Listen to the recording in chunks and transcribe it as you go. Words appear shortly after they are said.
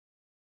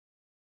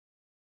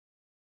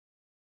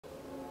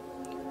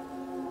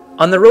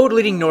On the road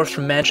leading north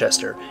from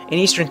Manchester, in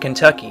eastern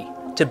Kentucky,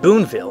 to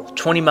Boonville,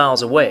 20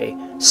 miles away,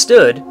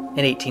 stood, in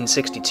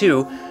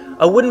 1862,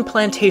 a wooden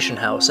plantation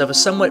house of a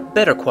somewhat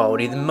better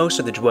quality than most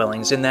of the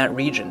dwellings in that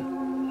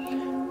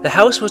region. The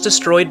house was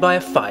destroyed by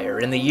a fire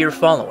in the year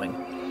following,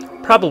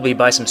 probably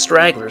by some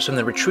stragglers from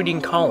the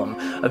retreating column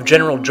of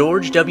General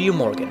George W.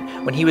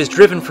 Morgan when he was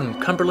driven from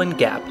Cumberland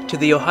Gap to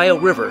the Ohio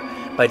River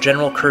by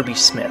General Kirby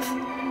Smith.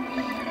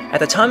 At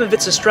the time of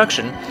its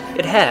destruction,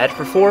 it had,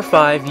 for 4 or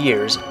 5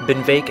 years,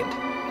 been vacant.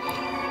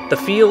 The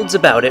fields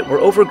about it were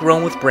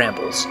overgrown with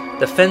brambles,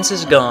 the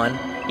fences gone,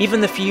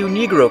 even the few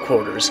Negro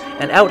quarters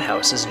and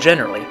outhouses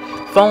generally,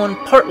 fallen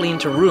partly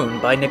into ruin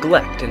by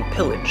neglect and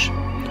pillage.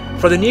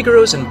 For the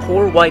Negroes and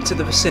poor whites of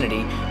the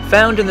vicinity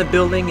found in the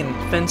building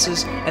and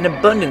fences an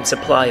abundant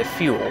supply of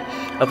fuel,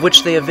 of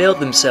which they availed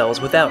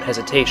themselves without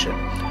hesitation,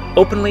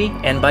 openly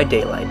and by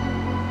daylight.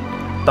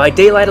 By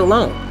daylight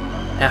alone.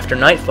 After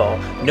nightfall,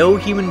 no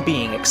human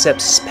being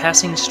except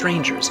passing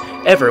strangers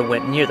ever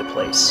went near the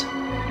place.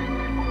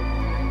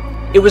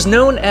 It was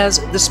known as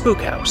the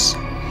Spook House.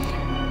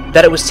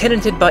 That it was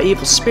tenanted by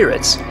evil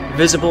spirits,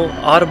 visible,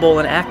 audible,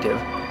 and active,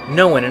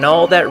 no one in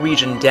all that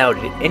region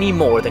doubted it any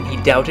more than he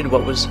doubted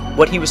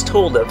what he was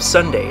told of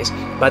Sundays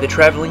by the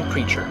traveling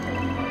preacher.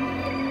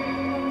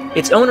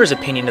 Its owner's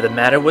opinion of the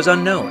matter was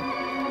unknown.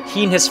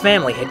 He and his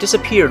family had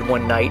disappeared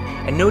one night,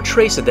 and no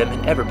trace of them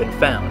had ever been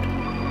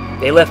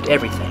found. They left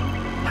everything: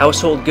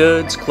 household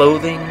goods,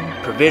 clothing,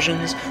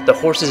 provisions, the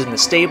horses in the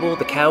stable,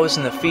 the cows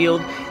in the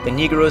field, the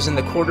Negroes in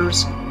the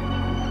quarters.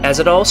 As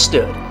it all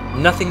stood,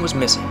 nothing was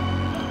missing,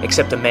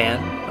 except a man,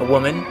 a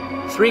woman,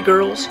 3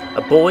 girls,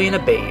 a boy, and a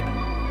babe.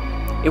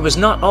 It was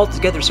not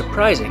altogether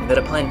surprising that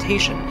a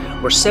plantation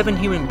where 7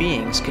 human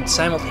beings could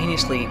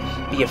simultaneously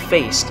be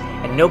effaced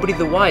and nobody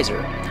the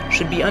wiser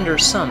should be under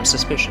some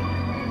suspicion.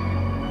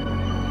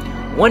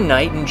 One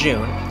night in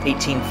June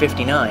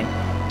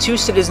 1859, 2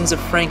 citizens of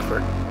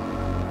Frankfort,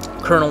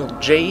 Colonel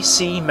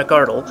J.C.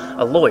 McArdle,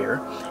 a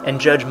lawyer, and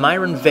Judge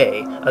Myron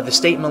Vey of the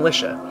state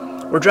militia,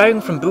 were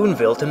driving from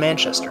Boonville to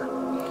Manchester.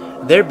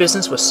 Their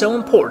business was so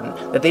important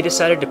that they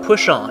decided to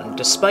push on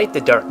despite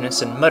the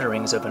darkness and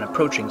mutterings of an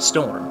approaching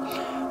storm,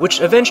 which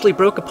eventually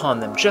broke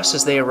upon them just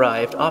as they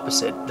arrived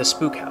opposite the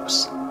Spook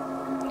House.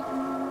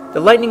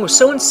 The lightning was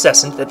so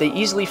incessant that they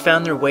easily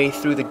found their way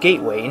through the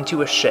gateway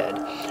into a shed,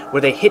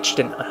 where they hitched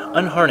and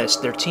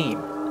unharnessed their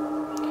team.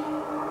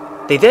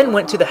 They then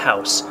went to the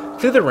house,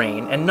 through the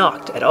rain, and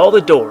knocked at all the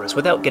doors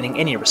without getting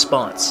any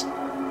response.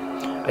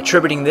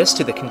 Attributing this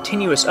to the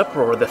continuous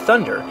uproar of the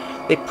thunder,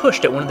 they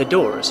pushed at one of the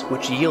doors,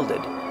 which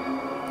yielded.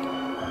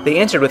 They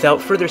entered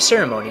without further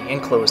ceremony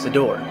and closed the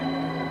door.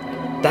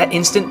 That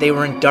instant they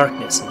were in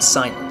darkness and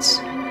silence.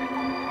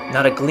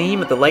 Not a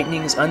gleam of the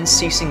lightning's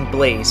unceasing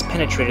blaze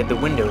penetrated the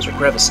windows or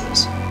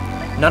crevices.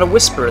 Not a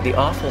whisper of the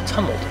awful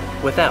tumult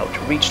without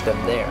reached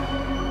them there.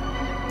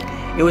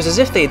 It was as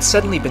if they had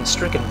suddenly been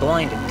stricken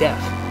blind and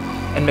deaf,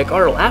 and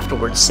McArdle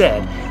afterwards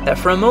said that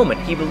for a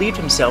moment he believed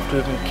himself to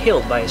have been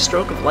killed by a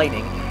stroke of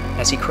lightning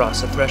as he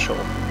crossed the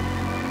threshold.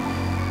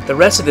 The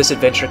rest of this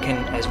adventure can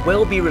as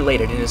well be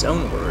related in his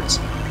own words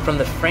from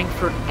the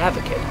Frankfort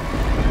Advocate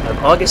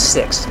of August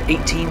 6,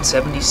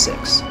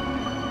 1876.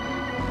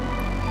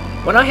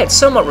 When I had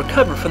somewhat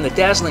recovered from the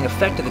dazzling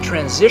effect of the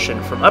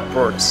transition from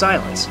uproar to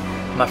silence,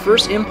 my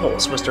first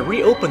impulse was to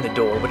reopen the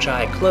door which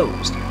I had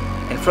closed,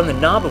 and from the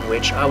knob of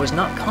which I was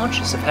not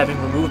conscious of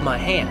having removed my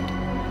hand.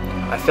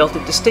 I felt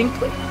it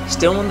distinctly,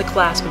 still in the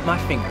clasp of my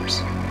fingers.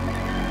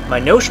 My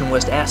notion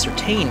was to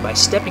ascertain by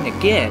stepping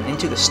again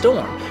into the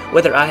storm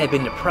whether I had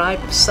been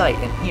deprived of sight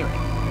and hearing.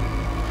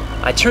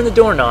 I turned the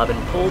doorknob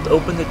and pulled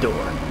open the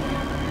door.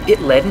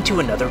 It led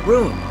into another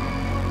room.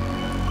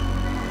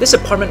 This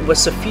apartment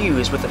was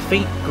suffused with a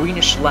faint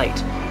greenish light,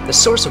 the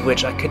source of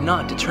which I could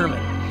not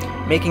determine,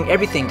 making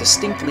everything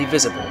distinctly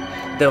visible,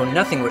 though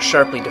nothing was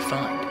sharply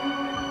defined.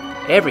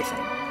 Everything,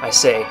 I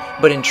say,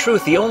 but in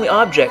truth the only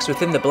objects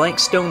within the blank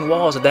stone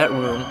walls of that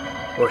room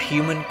were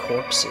human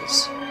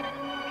corpses.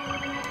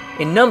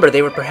 In number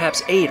they were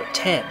perhaps 8 or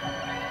 10.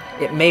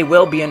 It may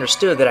well be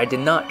understood that I did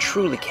not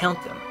truly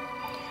count them.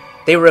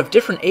 They were of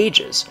different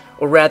ages,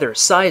 or rather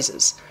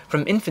sizes,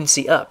 from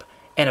infancy up,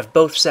 and of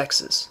both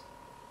sexes.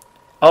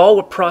 All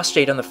were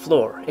prostrate on the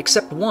floor,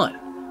 except one,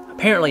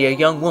 apparently a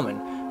young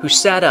woman, who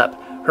sat up,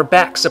 her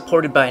back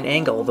supported by an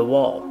angle of the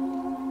wall.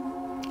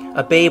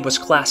 A babe was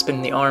clasped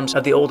in the arms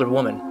of the older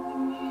woman.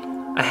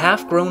 A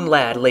half-grown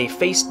lad lay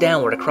face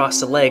downward across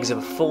the legs of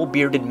a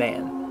full-bearded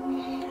man.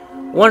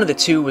 One of the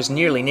two was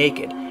nearly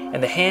naked,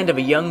 and the hand of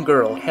a young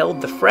girl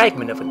held the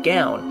fragment of a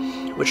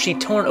gown which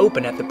she'd torn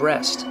open at the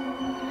breast.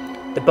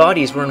 The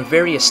bodies were in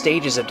various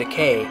stages of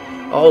decay,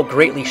 all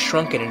greatly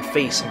shrunken in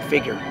face and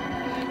figure.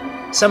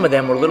 Some of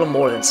them were little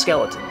more than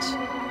skeletons.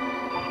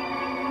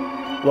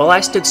 While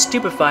I stood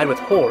stupefied with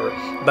horror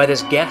by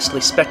this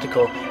ghastly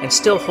spectacle and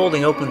still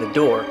holding open the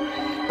door,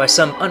 by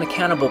some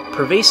unaccountable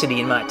perversity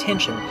in my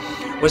attention,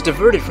 was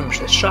diverted from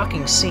the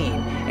shocking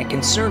scene and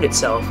concerned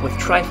itself with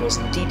trifles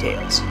and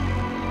details.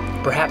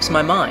 Perhaps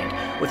my mind,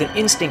 with an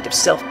instinct of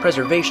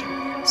self-preservation,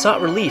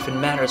 sought relief in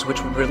matters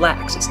which would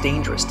relax its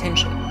dangerous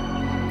tension.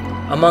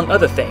 Among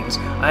other things,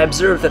 I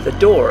observed that the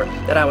door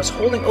that I was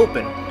holding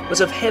open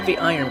was of heavy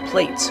iron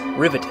plates,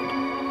 riveted.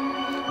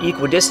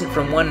 Equidistant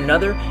from one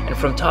another and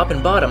from top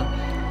and bottom,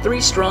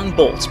 3 strong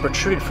bolts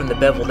protruded from the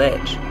beveled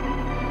edge.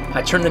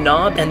 I turned the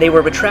knob, and they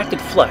were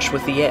retracted flush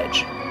with the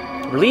edge.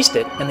 Released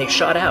it, and they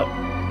shot out.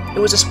 It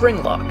was a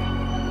spring lock.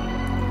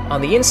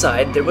 On the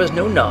inside, there was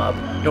no knob,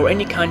 nor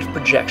any kind of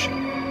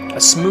projection, a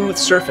smooth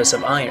surface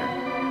of iron.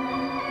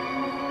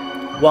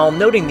 While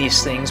noting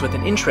these things with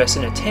an interest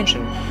and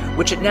attention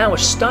which it now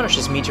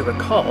astonishes me to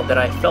recall, that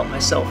I felt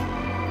myself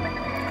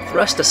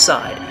thrust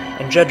aside,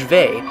 and Judge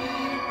Vey,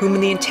 whom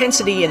in the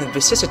intensity and the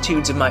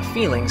vicissitudes of my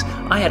feelings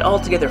I had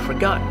altogether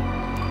forgotten,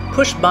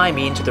 pushed by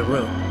me into the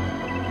room.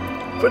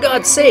 "For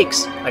God's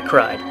sakes," I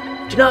cried,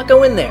 "do not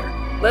go in there.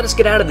 Let us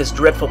get out of this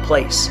dreadful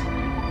place."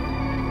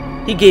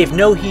 He gave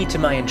no heed to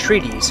my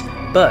entreaties,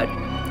 but,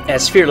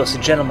 as fearless a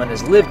gentleman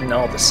as lived in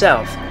all the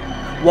South,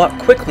 walked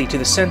quickly to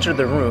the center of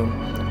the room,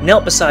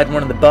 knelt beside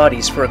one of the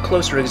bodies for a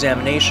closer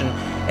examination,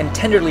 and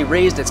tenderly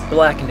raised its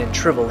blackened and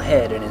shriveled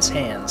head in his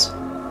hands.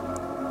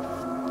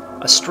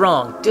 A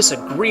strong,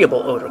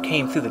 disagreeable odor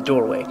came through the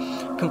doorway,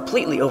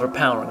 completely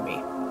overpowering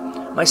me.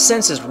 My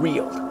senses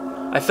reeled.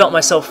 I felt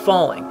myself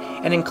falling,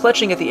 and in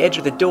clutching at the edge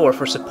of the door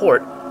for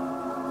support,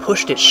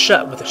 pushed it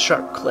shut with a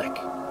sharp click.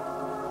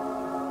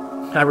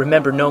 I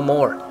remember no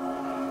more.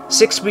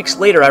 6 weeks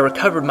later I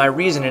recovered my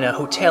reason in a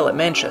hotel at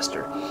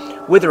Manchester,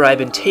 whither I had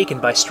been taken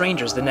by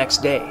strangers the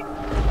next day.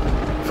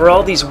 For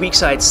all these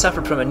weeks I had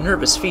suffered from a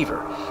nervous fever,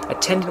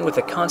 attendant with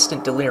a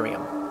constant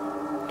delirium.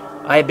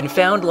 I had been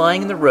found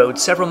lying in the road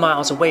several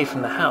miles away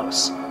from the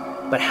house,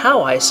 but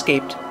how I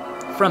escaped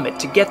from it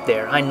to get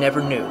there I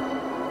never knew.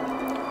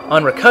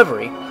 On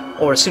recovery,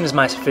 or as soon as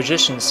my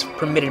physicians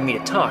permitted me to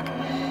talk,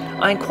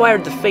 I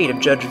inquired the fate of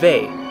Judge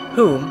Vey,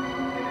 whom,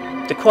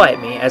 to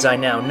quiet me as I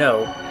now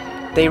know,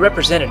 they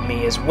represented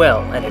me as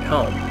well and at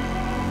home.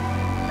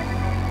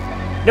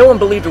 No one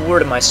believed a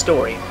word of my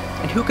story,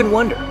 and who can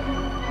wonder?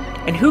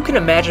 And who can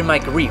imagine my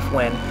grief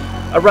when,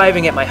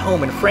 arriving at my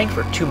home in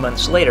Frankfurt 2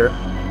 months later,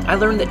 I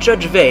learned that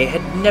Judge Vey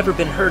had never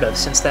been heard of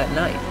since that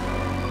night.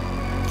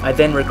 I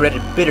then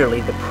regretted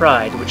bitterly the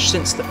pride which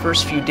since the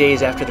first few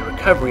days after the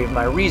recovery of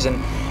my reason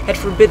had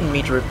forbidden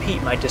me to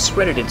repeat my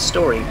discredited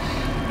story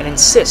and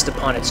insist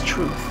upon its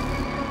truth.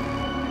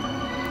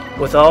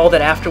 With all that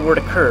afterward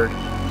occurred,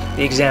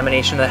 the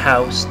examination of the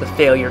house, the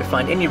failure to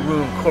find any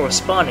room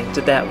corresponding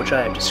to that which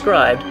I have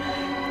described,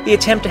 the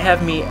attempt to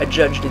have me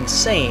adjudged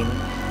insane,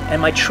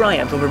 and my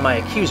triumph over my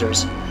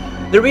accusers,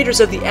 the readers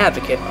of The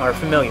Advocate are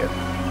familiar.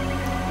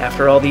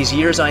 After all these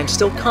years, I am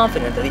still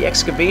confident that the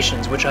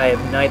excavations which I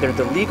have neither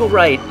the legal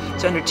right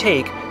to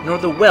undertake nor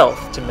the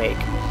wealth to make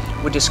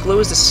would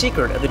disclose the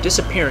secret of the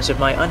disappearance of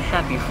my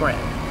unhappy friend,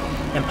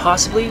 and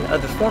possibly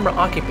of the former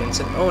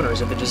occupants and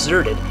owners of the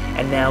deserted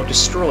and now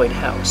destroyed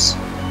house.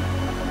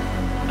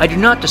 I do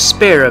not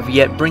despair of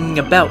yet bringing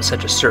about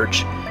such a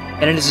search,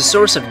 and it is a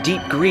source of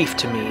deep grief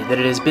to me that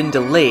it has been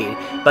delayed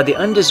by the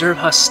undeserved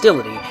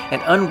hostility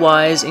and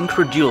unwise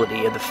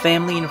incredulity of the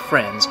family and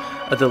friends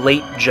of the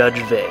late Judge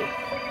Vey.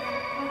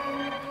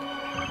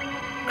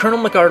 Colonel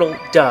McArdle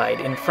died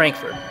in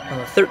Frankfurt on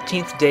the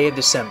 13th day of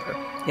December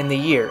in the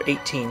year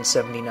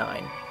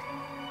 1879.